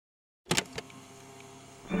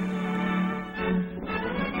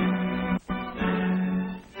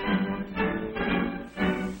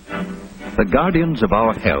The guardians of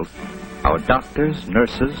our health, our doctors,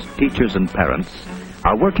 nurses, teachers, and parents,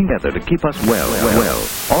 are working together to keep us well.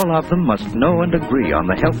 All of them must know and agree on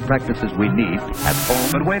the health practices we need at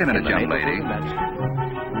home. But wait a minute, young lady.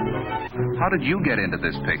 How did you get into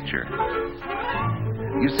this picture?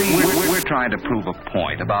 You see, we're trying to prove a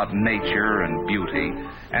point about nature and beauty,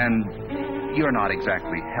 and you're not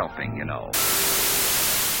exactly helping, you know.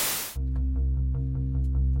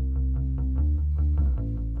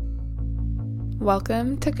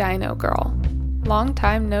 Welcome to Gyno Girl. Long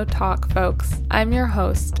time no talk, folks. I'm your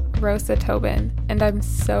host, Rosa Tobin, and I'm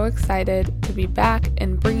so excited to be back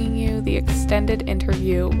and bringing you the extended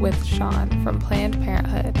interview with Sean from Planned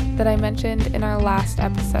Parenthood that I mentioned in our last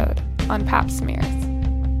episode on Pap smears.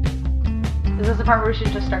 Is this the part where we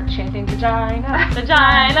should just start chanting vagina?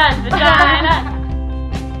 Vagina, vagina.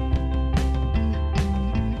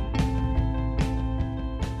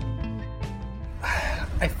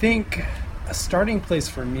 I think a starting place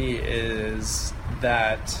for me is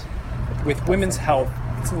that with women's health,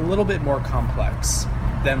 it's a little bit more complex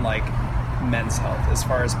than like men's health as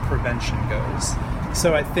far as prevention goes.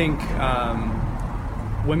 So I think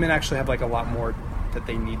women actually have like a lot more that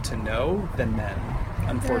they need to know than men,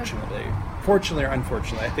 unfortunately. Fortunately or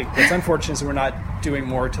unfortunately. I think what's unfortunate is we're not doing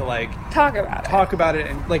more to like Talk about it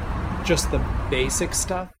and like just the basic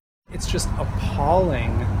stuff. It's just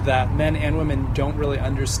appalling that men and women don't really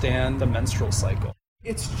understand the menstrual cycle.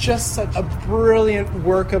 It's just such a brilliant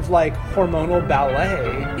work of like hormonal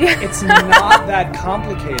ballet. Yeah. It's not that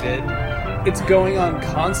complicated. It's going on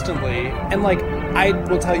constantly. And like, I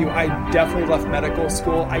will tell you, I definitely left medical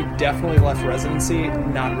school. I definitely left residency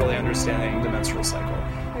not really understanding the menstrual cycle.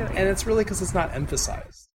 And it's really because it's not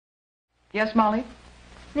emphasized. Yes, Molly?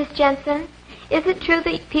 Miss Jensen, is it true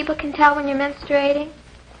that people can tell when you're menstruating?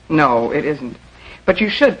 No, it isn't. But you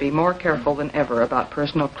should be more careful than ever about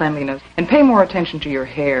personal cleanliness and pay more attention to your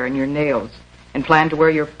hair and your nails and plan to wear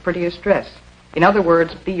your prettiest dress. In other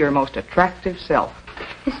words, be your most attractive self.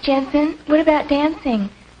 Miss Jensen, what about dancing?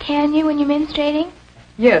 Can you when you're menstruating?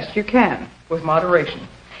 Yes, you can, with moderation.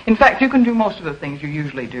 In fact, you can do most of the things you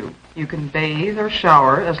usually do. You can bathe or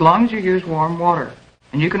shower as long as you use warm water.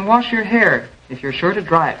 And you can wash your hair if you're sure to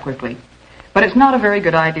dry it quickly. But it's not a very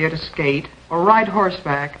good idea to skate or ride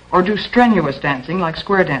horseback or do strenuous dancing like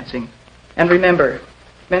square dancing. And remember,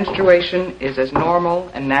 menstruation is as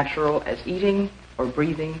normal and natural as eating or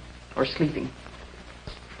breathing or sleeping.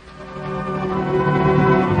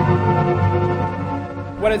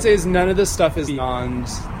 What I'd say is none of this stuff is beyond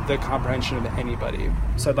the comprehension of anybody.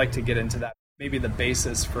 So I'd like to get into that. Maybe the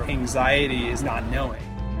basis for anxiety is not knowing.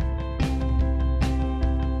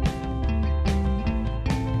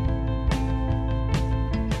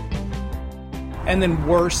 And then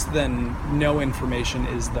worse than no information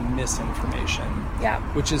is the misinformation. Yeah.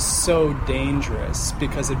 Which is so dangerous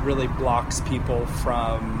because it really blocks people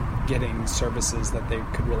from getting services that they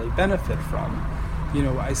could really benefit from. You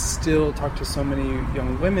know, I still talk to so many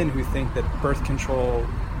young women who think that birth control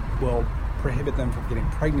will prohibit them from getting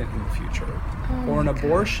pregnant in the future. Or an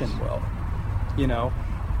abortion will, you know.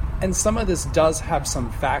 And some of this does have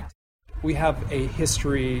some fact. We have a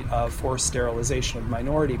history of forced sterilization of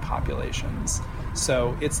minority populations.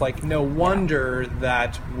 So it's like no wonder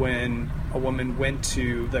that when a woman went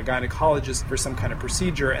to the gynecologist for some kind of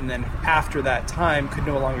procedure and then after that time could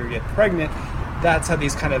no longer get pregnant, that's how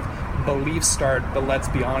these kind of beliefs start. But let's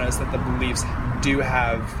be honest that the beliefs do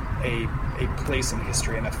have a place in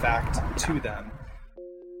history and a fact to them.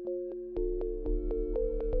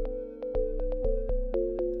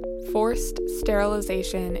 Forced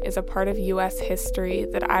sterilization is a part of U.S. history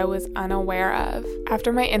that I was unaware of.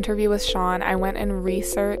 After my interview with Sean, I went and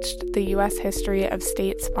researched the U.S. history of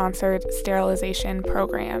state-sponsored sterilization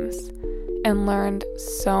programs and learned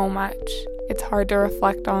so much. It's hard to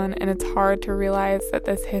reflect on, and it's hard to realize that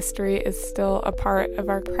this history is still a part of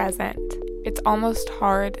our present. It's almost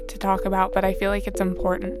hard to talk about, but I feel like it's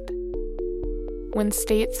important. When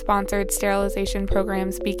state-sponsored sterilization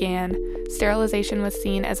programs began, sterilization was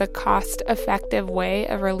seen as a cost-effective way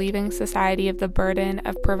of relieving society of the burden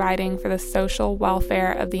of providing for the social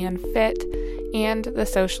welfare of the unfit and the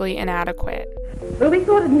socially inadequate. Well, we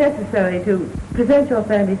thought it necessary to present your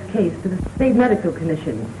family's case to the state medical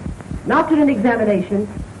commission. And after an examination,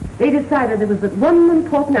 they decided there was but one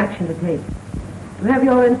important action to take: to have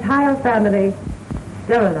your entire family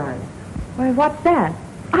sterilized. Why, what's that?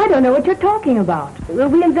 I don't know what you're talking about. Well,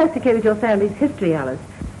 we investigated your family's history, Alice.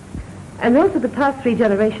 And most of the past 3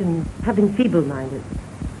 generations have been feeble-minded,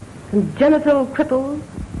 congenital cripples,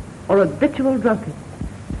 or habitual drunkards.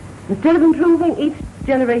 Instead of improving, each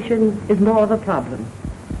generation is more of a problem.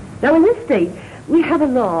 Now, in this state, We have a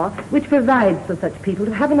law which provides for such people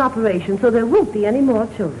to have an operation so there won't be any more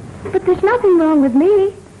children. But there's nothing wrong with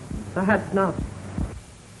me. Perhaps not.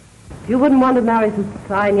 You wouldn't want to marry some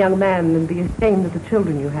fine young man and be ashamed of the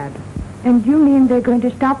children you had. And you mean they're going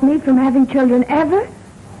to stop me from having children ever?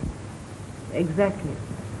 Exactly.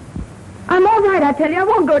 I'm all right, I tell you. I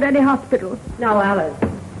won't go to any hospital. Now, Alice,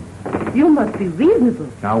 you must be reasonable.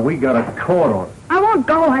 Now, we got a court order. I won't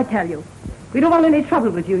go, I tell you. We don't want any trouble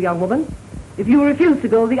with you, young woman. If you refuse to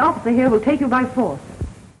go, the officer here will take you by force.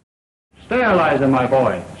 Sterilize him, my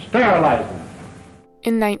boy. Sterilize him.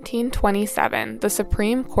 In 1927, the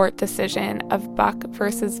Supreme Court decision of Buck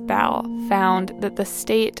versus Bell found that the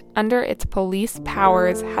state, under its police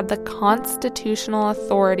powers, had the constitutional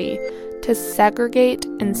authority to segregate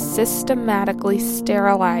and systematically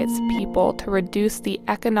sterilize people to reduce the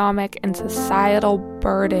economic and societal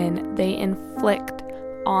burden they inflict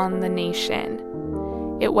on the nation.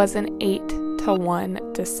 It was an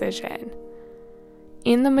 8-1 decision.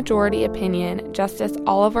 In the majority opinion, Justice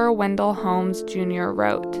Oliver Wendell Holmes Jr.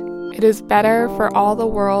 wrote, "It is better for all the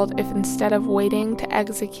world if instead of waiting to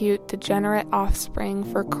execute degenerate offspring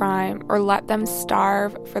for crime or let them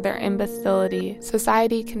starve for their imbecility,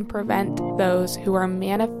 society can prevent those who are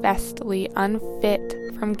manifestly unfit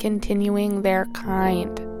from continuing their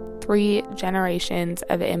kind. 3 generations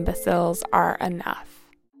of imbeciles are enough."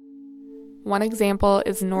 One example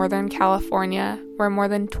is Northern California, where more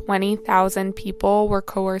than 20,000 people were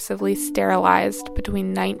coercively sterilized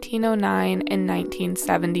between 1909 and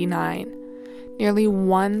 1979. Nearly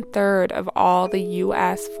 1/3 of all the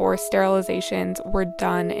U.S. forced sterilizations were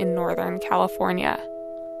done in Northern California.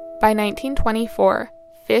 By 1924,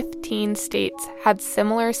 15 states had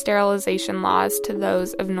similar sterilization laws to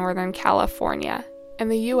those of Northern California. And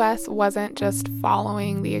the U.S. wasn't just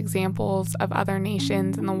following the examples of other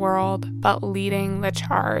nations in the world, but leading the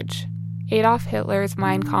charge. Adolf Hitler's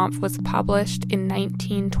Mein Kampf was published in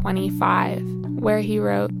 1925, where he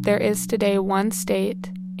wrote, "There is today one state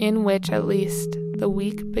in which at least the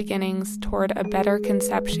weak beginnings toward a better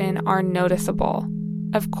conception are noticeable.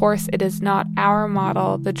 Of course, it is not our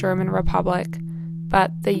model, the German Republic, but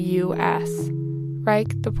the U.S."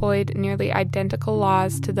 Reich deployed nearly identical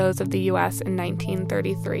laws to those of the U.S. in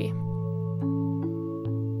 1933.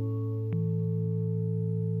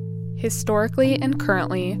 Historically and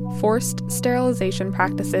currently, forced sterilization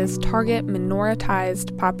practices target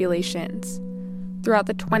minoritized populations. Throughout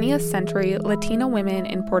the 20th century, Latina women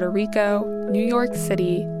in Puerto Rico, New York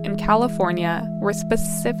City, and California were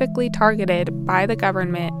specifically targeted by the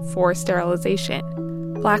government for sterilization.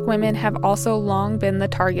 Black women have also long been the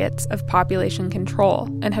targets of population control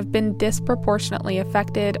and have been disproportionately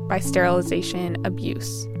affected by sterilization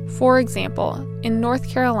abuse. For example, in North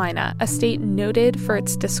Carolina, a state noted for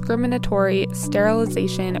its discriminatory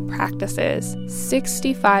sterilization practices,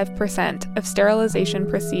 65% of sterilization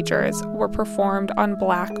procedures were performed on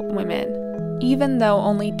Black women, even though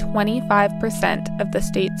only 25% of the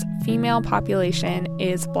state's female population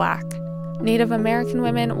is Black. Native American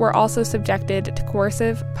women were also subjected to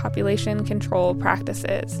coercive population control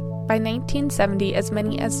practices. By 1970, as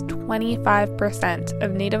many as 25%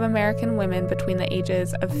 of Native American women between the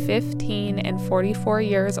ages of 15 and 44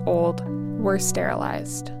 years old were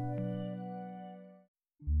sterilized.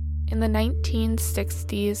 In the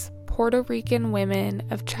 1960s, Puerto Rican women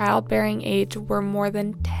of childbearing age were more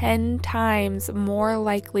than 10 times more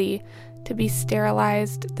likely to be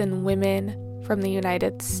sterilized than women from the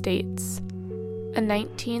United States. A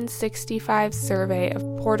 1965 survey of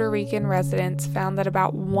Puerto Rican residents found that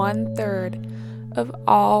about 1/3 of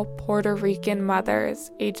all Puerto Rican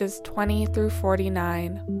mothers ages 20 through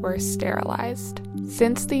 49 were sterilized.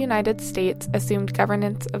 Since the United States assumed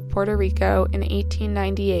governance of Puerto Rico in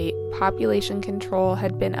 1898, population control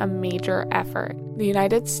had been a major effort. The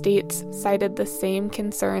United States cited the same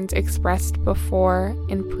concerns expressed before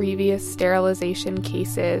in previous sterilization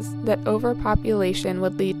cases, that overpopulation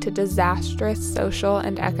would lead to disastrous social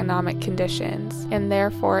and economic conditions, and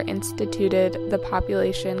therefore instituted the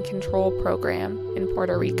Population Control Program in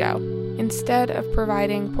Puerto Rico. Instead of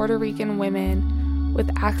providing Puerto Rican women with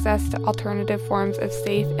access to alternative forms of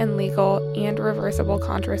safe and legal and reversible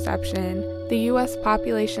contraception, the U.S.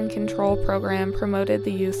 Population Control Program promoted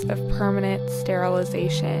the use of permanent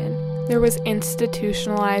sterilization. There was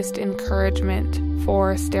institutionalized encouragement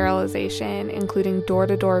for sterilization, including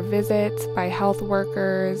door-to-door visits by health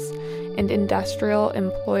workers and industrial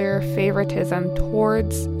employer favoritism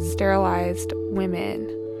towards sterilized women.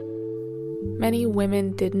 Many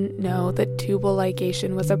women didn't know that tubal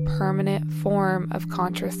ligation was a permanent form of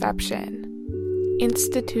contraception.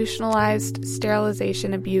 Institutionalized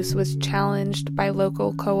sterilization abuse was challenged by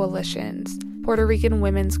local coalitions, Puerto Rican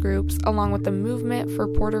women's groups, along with the movement for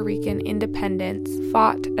Puerto Rican independence,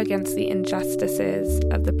 fought against the injustices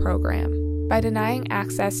of the program. By denying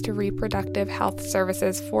access to reproductive health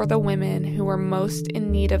services for the women who were most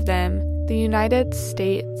in need of them, the United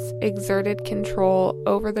States exerted control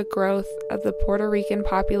over the growth of the Puerto Rican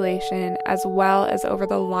population as well as over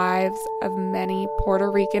the lives of many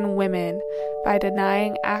Puerto Rican women by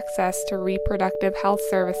denying access to reproductive health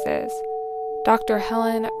services. Dr.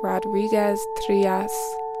 Helen Rodriguez Trias,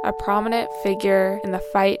 a prominent figure in the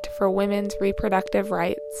fight for women's reproductive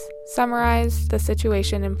rights, summarized the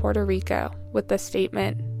situation in Puerto Rico with the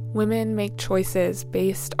statement, "Women make choices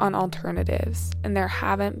based on alternatives, and there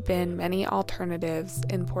haven't been many alternatives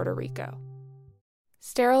in Puerto Rico."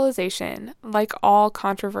 Sterilization, like all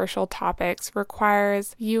controversial topics,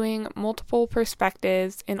 requires viewing multiple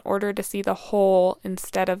perspectives in order to see the whole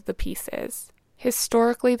instead of the pieces.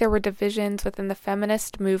 Historically, there were divisions within the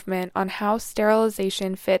feminist movement on how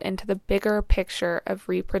sterilization fit into the bigger picture of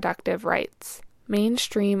reproductive rights.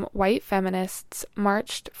 Mainstream white feminists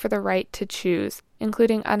marched for the right to choose,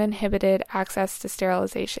 including uninhibited access to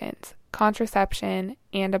sterilizations, contraception,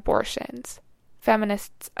 and abortions.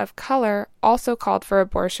 Feminists of color also called for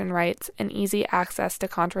abortion rights and easy access to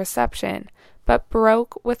contraception, but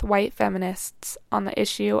broke with white feminists on the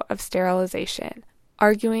issue of sterilization,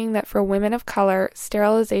 arguing that for women of color,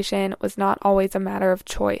 sterilization was not always a matter of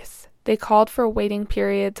choice. They called for waiting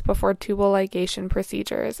periods before tubal ligation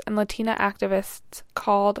procedures, and Latina activists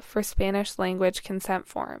called for Spanish-language consent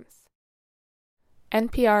forms.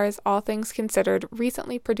 NPR's All Things Considered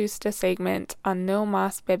recently produced a segment on No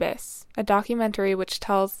Mas Bebés, a documentary which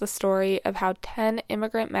tells the story of how 10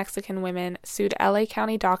 immigrant Mexican women sued LA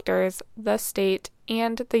County doctors, the state,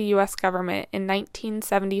 and the U.S. government in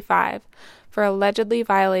 1975 for allegedly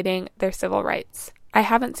violating their civil rights. I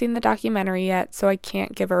haven't seen the documentary yet, so I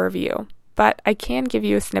can't give a review, but I can give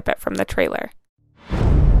you a snippet from the trailer.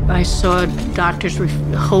 I saw doctors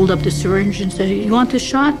hold up the syringe and say, "You want the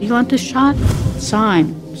shot? You want the shot?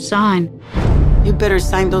 Sign, sign." You better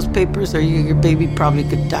sign those papers or your baby probably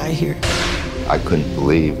could die here. I couldn't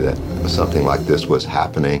believe that something like this was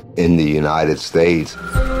happening in the United States.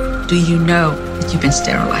 Do you know that you've been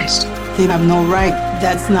sterilized? They have no right.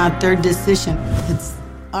 That's not their decision. It's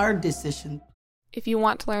our decision. If you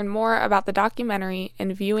want to learn more about the documentary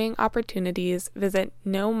and viewing opportunities, visit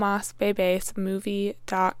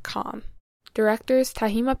nomasbebesmovie.com. Directors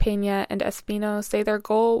Tahima Peña and Espino say their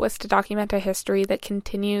goal was to document a history that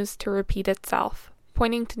continues to repeat itself,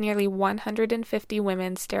 pointing to nearly 150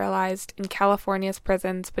 women sterilized in California's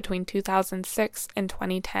prisons between 2006 and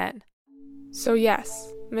 2010. So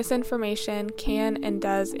yes, misinformation can and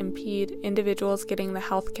does impede individuals getting the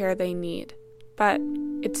health care they need. But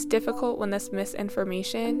it's difficult when this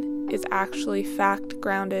misinformation is actually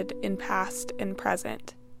fact-grounded in past and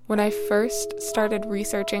present. When I first started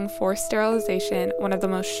researching forced sterilization, one of the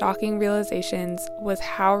most shocking realizations was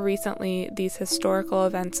how recently these historical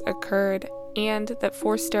events occurred, and that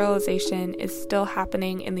forced sterilization is still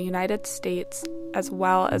happening in the United States as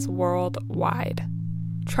well as worldwide.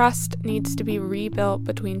 Trust needs to be rebuilt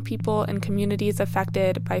between people and communities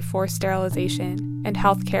affected by forced sterilization and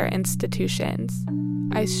healthcare institutions.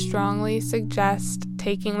 I strongly suggest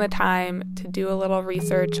taking the time to do a little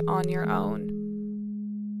research on your own.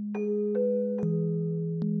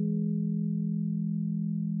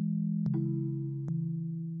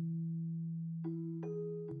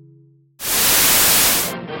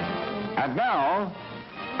 And now,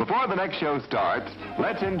 before the next show starts,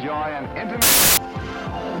 let's enjoy an intimate...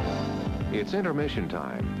 It's intermission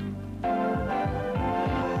time.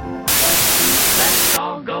 Let's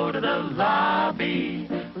all go to the lobby.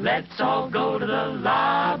 Let's all go to the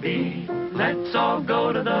lobby. Let's all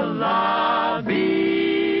go to the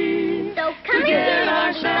lobby. So come and get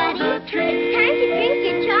ourselves a treat. It's time to drink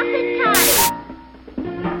your chocolate toddy.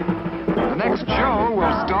 The next show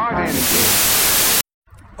will start in...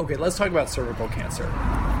 Okay, let's talk about cervical cancer.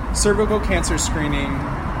 Cervical cancer screening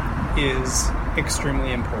is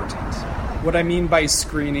extremely important. What I mean by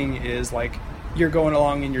screening is like you're going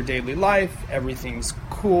along in your daily life, everything's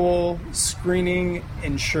cool. Screening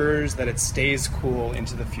ensures that it stays cool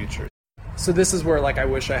into the future. So this is where like I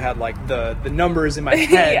wish I had like the numbers in my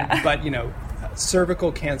head, yeah. But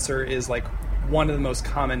cervical cancer is like one of the most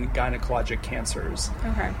common gynecologic cancers.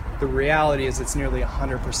 Okay. The reality is it's nearly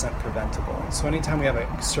 100% preventable. So anytime we have a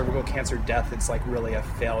cervical cancer death, it's like really a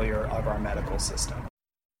failure of our medical system.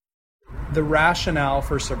 The rationale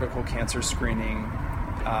for cervical cancer screening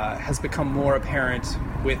has become more apparent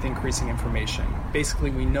with increasing information.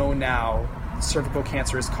 Basically, we know now cervical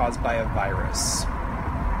cancer is caused by a virus.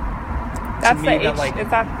 That's to me the that like is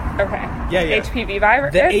that okay? Yeah. HPV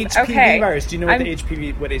virus. The HPV virus. Do you know what I'm, the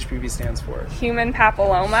HPV stands for? Human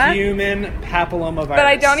papilloma. Human papilloma virus. But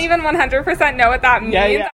I don't even 100% know what that means.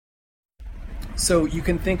 Yeah. So you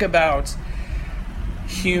can think about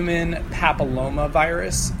human papilloma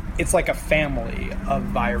virus. It's like a family of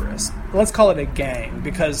virus. Let's call it a gang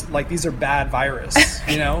because like these are bad virus,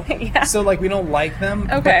 you know? Yeah. So like we don't like them,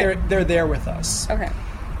 but they're there with us. Okay.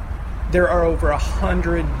 There are over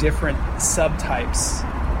 100 different subtypes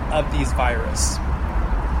of these virus.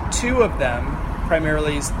 2 of them,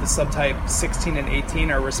 primarily the subtype 16 and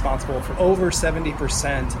 18, are responsible for over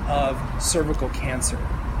 70% of cervical cancer.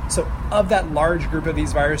 So of that large group of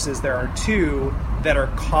these viruses, there are 2 that are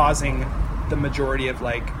causing the majority of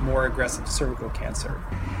like more aggressive cervical cancer.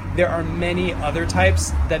 There are many other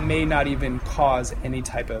types that may not even cause any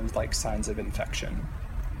type of like signs of infection,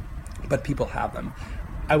 but people have them.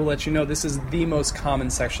 I will let you know this is the most common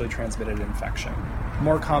sexually transmitted infection.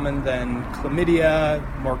 More common than chlamydia,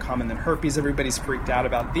 more common than herpes. Everybody's freaked out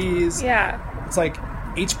about these. Yeah. It's like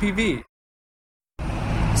HPV.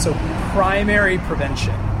 So primary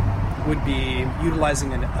prevention would be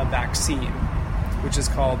utilizing a vaccine, which is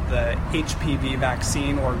called the HPV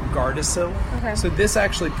vaccine or Gardasil. Okay. So this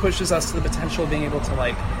actually pushes us to the potential of being able to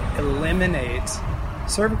like eliminate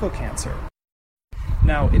cervical cancer.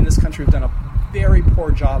 Now, in this country, we've done a very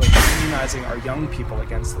poor job of immunizing our young people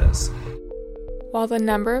against this. While the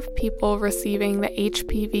number of people receiving the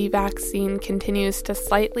HPV vaccine continues to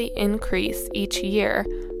slightly increase each year,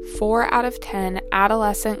 4 out of 10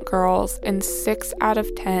 adolescent girls and 6 out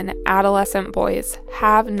of 10 adolescent boys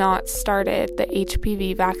have not started the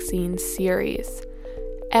HPV vaccine series.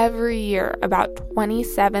 Every year, about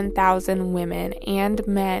 27,000 women and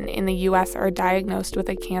men in the U.S. are diagnosed with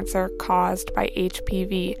a cancer caused by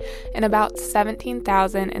HPV, and about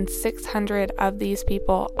 17,600 of these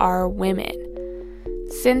people are women.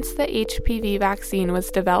 Since the HPV vaccine was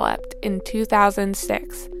developed in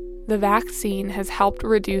 2006, the vaccine has helped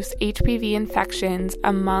reduce HPV infections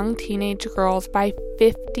among teenage girls by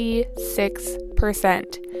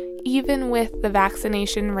 56%, even with the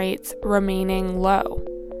vaccination rates remaining low.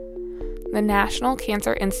 The National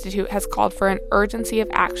Cancer Institute has called for an urgency of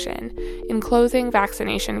action in closing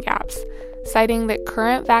vaccination gaps, citing that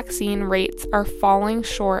current vaccine rates are falling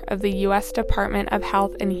short of the U.S. Department of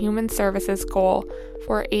Health and Human Services goal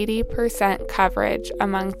for 80% coverage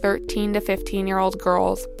among 13 to 15-year-old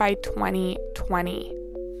girls by 2020.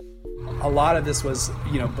 A lot of this was,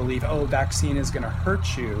 belief, vaccine is going to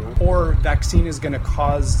hurt you, or vaccine is going to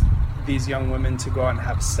cause these young women to go out and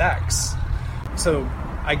have sex. So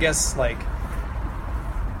I guess,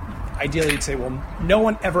 ideally you'd say, well, no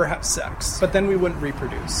one ever has sex, but then we wouldn't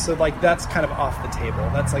reproduce. So, that's kind of off the table.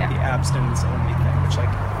 That's, the abstinence-only thing, which,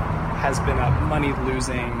 has been a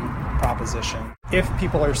money-losing proposition. If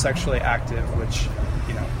people are sexually active, which,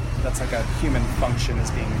 that's like a human function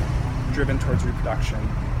is being driven towards reproduction,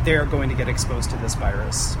 they're going to get exposed to this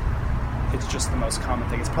virus. It's just the most common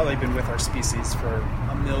thing. It's probably been with our species for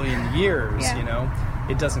 1 million years,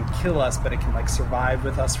 It doesn't kill us, but it can survive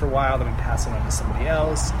with us for a while, then we pass it on to somebody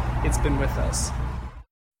else. It's been with us.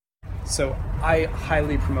 So I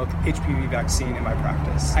highly promote the HPV vaccine in my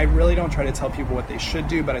practice. I really don't try to tell people what they should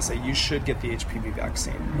do, but I say you should get the HPV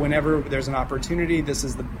vaccine. Whenever there's an opportunity, this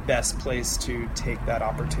is the best place to take that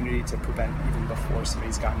opportunity to prevent even before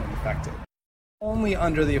somebody's gotten infected. Only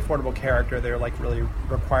under the Affordable Care Act are there really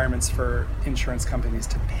requirements for insurance companies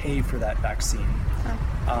to pay for that vaccine,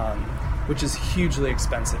 which is hugely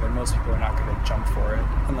expensive, and most people are not going to jump for it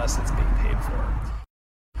unless it's being paid for.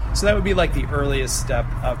 So that would be the earliest step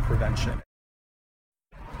of prevention.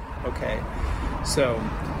 Okay, so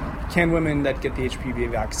can women that get the HPV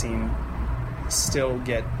vaccine still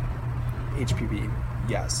get HPV?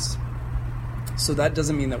 Yes. So that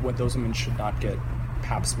doesn't mean that those women should not get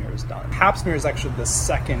Pap smears done. Pap smear is actually the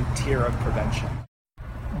second tier of prevention.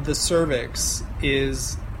 The cervix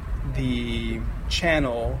is the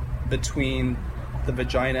channel between the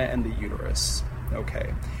vagina and the uterus.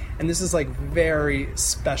 Okay. And this is very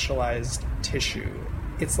specialized tissue.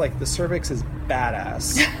 It's the cervix is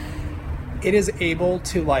badass. It is able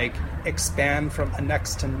to expand from a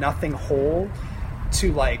next to nothing hole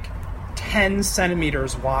to 10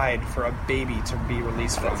 centimeters wide for a baby to be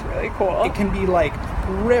released from. That's really cool. It can be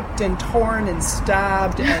ripped and torn and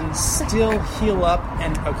stabbed and still heal up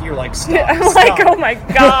and you're stop. Yeah, I'm stop. oh my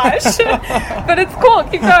gosh. But it's cool,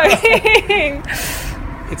 keep going.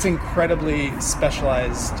 It's incredibly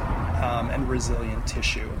specialized and resilient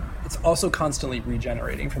tissue. It's also constantly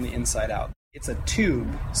regenerating from the inside out. It's a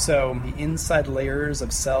tube, so the inside layers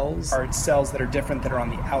of cells are cells that are different that are on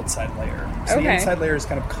the outside layer. So the inside layer is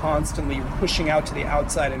kind of constantly pushing out to the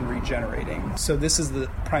outside and regenerating. So this is the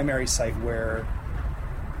primary site where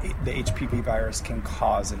the HPV virus can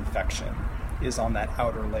cause infection, is on that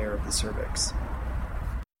outer layer of the cervix.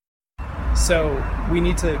 So we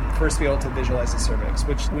need to first be able to visualize the cervix,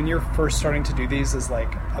 which when you're first starting to do these as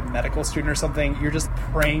like a medical student or something, you're just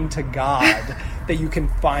praying to God that you can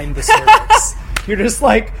find the cervix. You're just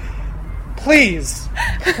like, please,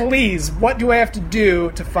 what do I have to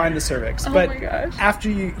do to find the cervix? Oh but my gosh. After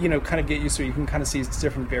you kind of get used to it, you can kind of see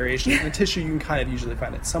different variations. In the tissue, you can kind of usually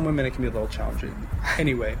find it. Some women, it can be a little challenging.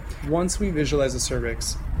 Anyway, once we visualize the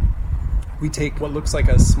cervix, we take what looks like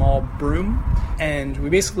a small broom and we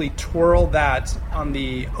basically twirl that on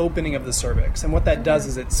the opening of the cervix. And what that does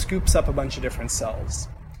is it scoops up a bunch of different cells.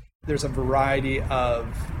 There's a variety of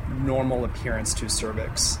normal appearance to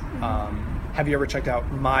cervix. Have you ever checked out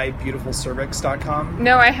mybeautifulcervix.com?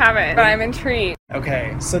 No, I haven't, but I'm intrigued.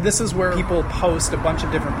 Okay, so this is where people post a bunch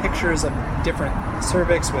of different pictures of different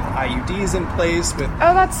cervix with IUDs in place, with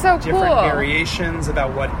that's so different cool. variations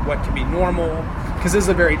about what can be normal, because this is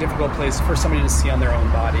a very difficult place for somebody to see on their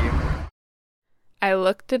own body. I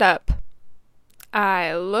looked it up.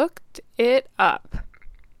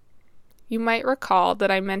 You might recall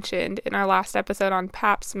that I mentioned in our last episode on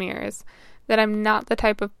pap smears that I'm not the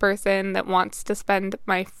type of person that wants to spend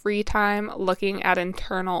my free time looking at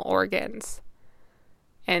internal organs.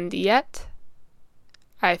 And yet,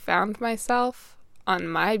 I found myself on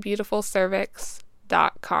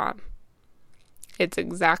mybeautifulcervix.com. It's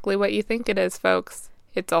exactly what you think it is, folks.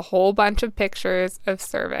 It's a whole bunch of pictures of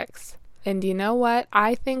cervix. And you know what?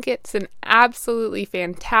 I think it's an absolutely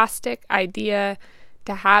fantastic idea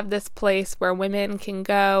to have this place where women can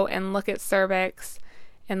go and look at cervix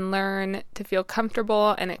and learn to feel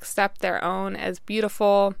comfortable and accept their own as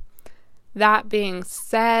beautiful. That being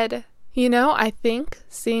said, I think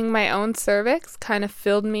seeing my own cervix kind of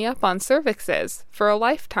filled me up on cervixes for a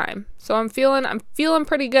lifetime. So I'm feeling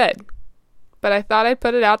pretty good. But I thought I'd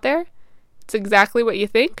put it out there. It's exactly what you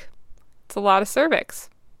think. It's a lot of cervix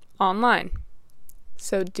online.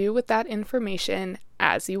 So do with that information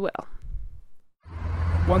as you will.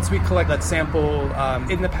 Once we collect that sample,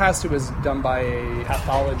 in the past it was done by a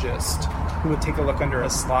pathologist who would take a look under a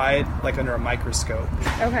slide, like under a microscope.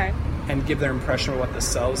 Okay. And give their impression of what the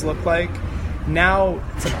cells look like. Now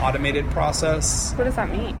it's an automated process. What does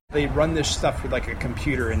that mean? They run this stuff with like a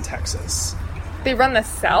computer in Texas. They run the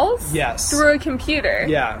cells? Yes. Through a computer?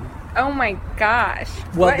 Yeah. Oh my gosh.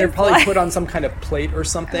 Well, they're probably put on some kind of plate or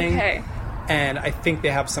something. Okay. And I think they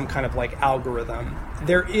have some kind of like algorithm.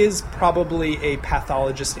 There is probably a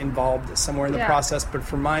pathologist involved somewhere in the process, but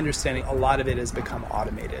from my understanding, a lot of it has become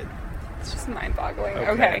automated. It's just mind-boggling.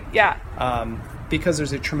 Okay, yeah. Because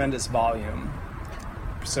there's a tremendous volume.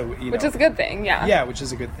 So, which is a good thing, yeah. Yeah, which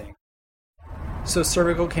is a good thing. So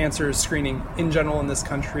cervical cancer screening in general in this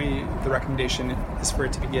country, the recommendation is for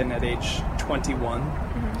it to begin at age 21.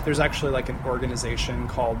 Mm-hmm. There's actually like an organization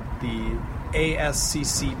called the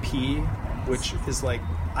ASCCP, which is like,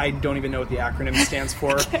 I don't even know what the acronym stands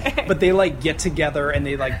for, but they like get together and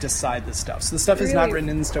they like decide the stuff. So the stuff is not written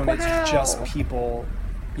in stone. Wow. It's just people,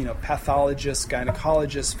 pathologists,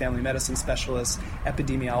 gynecologists, family medicine specialists,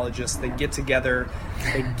 epidemiologists. They get together,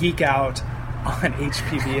 they geek out on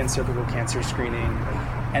HPV and cervical cancer screening,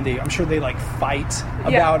 and I'm sure they like fight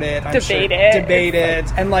about it. Debate it,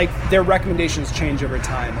 and like their recommendations change over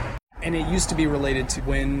time. And it used to be related to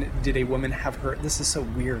when did a woman have her, this is so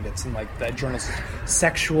weird, it's in like the journal's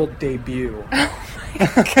sexual debut. Oh my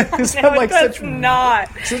God, no, like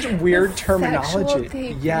such weird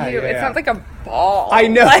terminology. Yeah. It sounds like a ball. I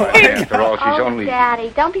know. After all, she's only... Daddy,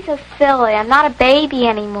 don't be so silly. I'm not a baby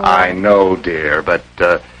anymore. I know, dear, but,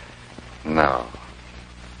 no.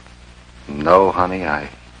 No, honey, I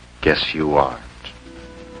guess you aren't.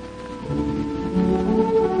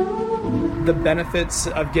 The benefits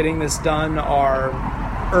of getting this done are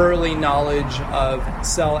early knowledge of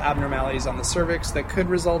cell abnormalities on the cervix that could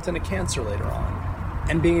result in a cancer later on,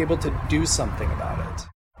 and being able to do something about it.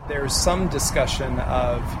 There's some discussion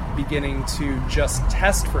of beginning to just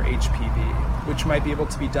test for HPV, which might be able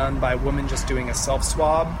to be done by a woman just doing a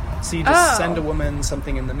self-swab. So you just send a woman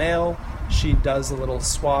something in the mail, she does a little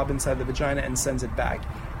swab inside the vagina and sends it back.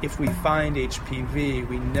 If we find HPV,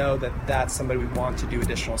 we know that that's somebody we want to do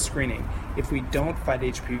additional screening. If we don't find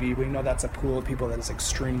HPV, we know that's a pool of people that is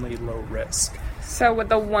extremely low risk. So would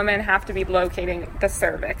the woman have to be locating the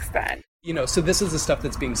cervix then? So this is the stuff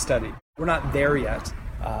that's being studied. We're not there yet.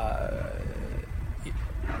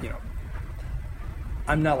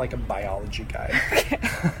 I'm not like a biology guy.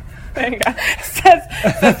 There you go.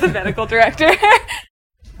 Says the medical director.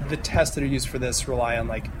 The tests that are used for this rely on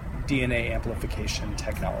like DNA amplification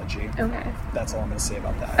technology. Okay. That's all I'm going to say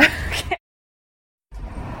about that. Okay.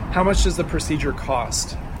 How much does the procedure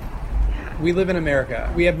cost? We live in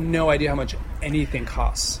America. We have no idea how much anything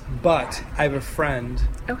costs. But I have a friend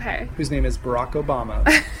whose name is Barack Obama,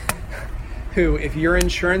 who, if your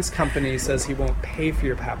insurance company says he won't pay for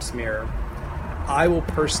your pap smear, I will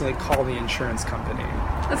personally call the insurance company.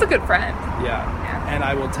 That's a good friend. Yeah. And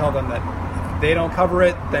I will tell them that if they don't cover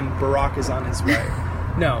it, then Barack is on his way.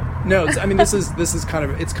 No. I mean, this is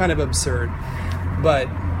kind of absurd. But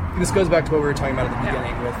this goes back to what we were talking about at the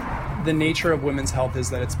beginning with the nature of women's health is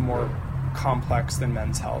that it's more complex than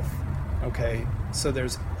men's health. Okay? So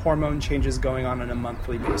there's hormone changes going on a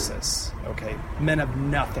monthly basis. Okay? Men have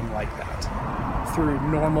nothing like that. Through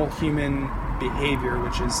normal human behavior,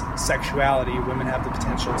 which is sexuality, women have the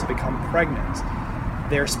potential to become pregnant.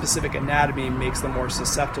 Their specific anatomy makes them more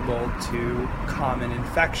susceptible to common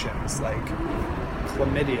infections like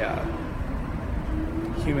chlamydia,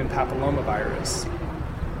 human papillomavirus.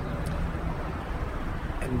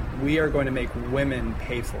 And we are going to make women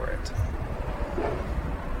pay for it.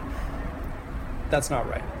 That's not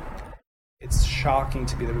right. It's shocking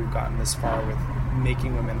to me that we've gotten this far with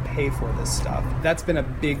making women pay for this stuff. That's been a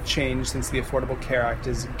big change since the Affordable Care Act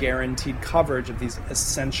is guaranteed coverage of these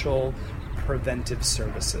essential preventive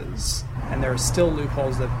services. And there are still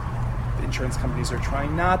loopholes that insurance companies are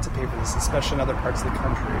trying not to pay for this, especially in other parts of the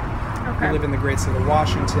country. Okay. We live in the great state of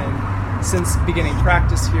Washington. Since beginning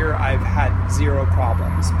practice here, I've had zero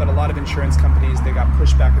problems. But a lot of insurance companies, they got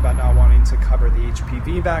pushback about not wanting to cover the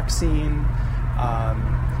HPV vaccine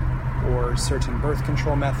or certain birth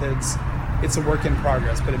control methods. It's a work in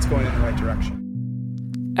progress, but it's going in the right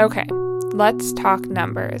direction. Okay, let's talk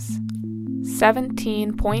numbers.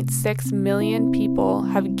 17.6 million people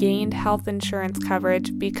have gained health insurance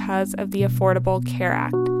coverage because of the Affordable Care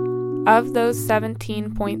Act. Of those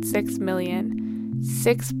 17.6 million,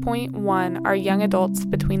 6.1 are young adults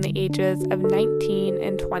between the ages of 19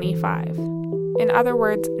 and 25. In other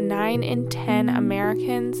words, 9 in 10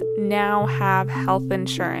 Americans now have health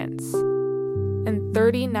insurance. And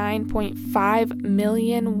 39.5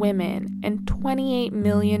 million women and 28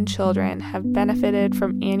 million children have benefited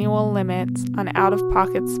from annual limits on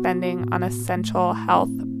out-of-pocket spending on essential health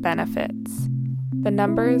benefits. The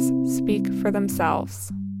numbers speak for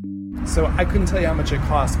themselves. So I couldn't tell you how much it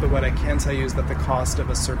costs, but what I can tell you is that the cost of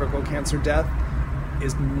a cervical cancer death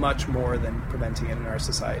is much more than preventing it in our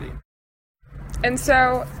society. And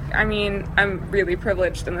so, I mean, I'm really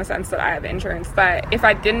privileged in the sense that I have insurance, but if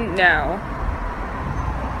I didn't know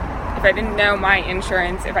my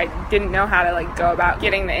insurance, if I didn't know how to like go about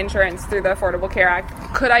getting the insurance through the Affordable Care Act,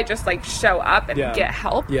 could I just like show up and get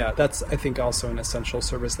help? Yeah, that's I think also an essential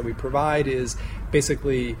service that we provide is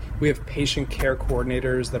basically we have patient care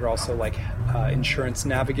coordinators that are also like insurance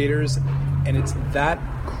navigators, and it's that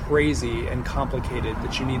crazy and complicated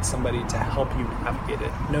that you need somebody to help you navigate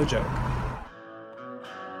it. No joke.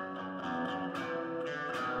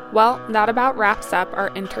 Well, that about wraps up our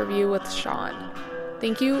interview with Sean.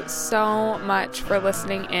 Thank you so much for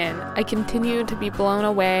listening in. I continue to be blown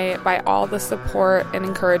away by all the support and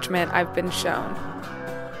encouragement I've been shown.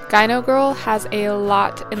 Gyno Girl has a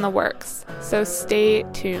lot in the works, so stay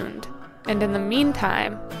tuned. And in the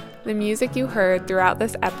meantime, the music you heard throughout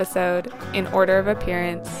this episode, in order of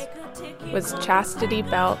appearance, was Chastity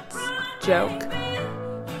Belt's Joke,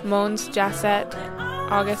 Mons Jasset,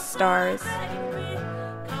 August Stars,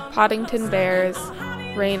 Poddington Bears,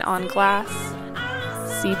 Rain on Glass,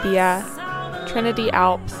 Sepia, Trinity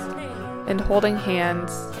Alps, and Holding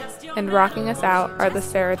Hands, and rocking us out are the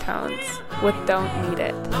Serotones with Don't Need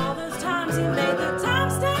It.